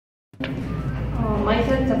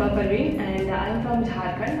Myself Saba Perween and I am from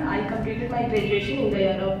Jharkhand. I completed my graduation in the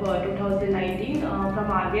year of 2019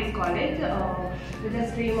 from RBS College with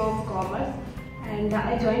a stream of commerce, and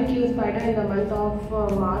I joined Qspider in the month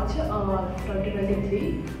of March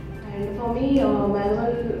 2023. And for me,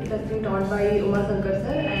 manual testing taught by Uma Shankar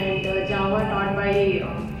sir, and Java taught by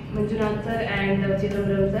Manjunath sir and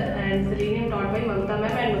Chidambaram sir, and Selenium taught by Mamta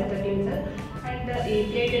ma'am and Mustaqim sir, and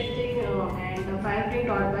API testing and fireprinting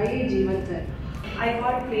taught by Jeevan sir. I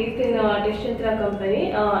got placed in Dishchandra company.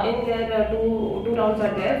 In there, two rounds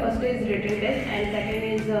are there. First is written test and second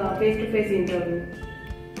is face-to-face interview.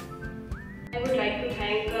 I would like to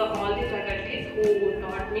thank all the faculties who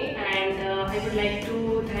taught me, and I would like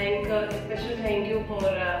to thank a special thank you for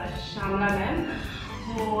Shamla ma'am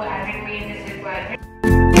who added me in this requirement.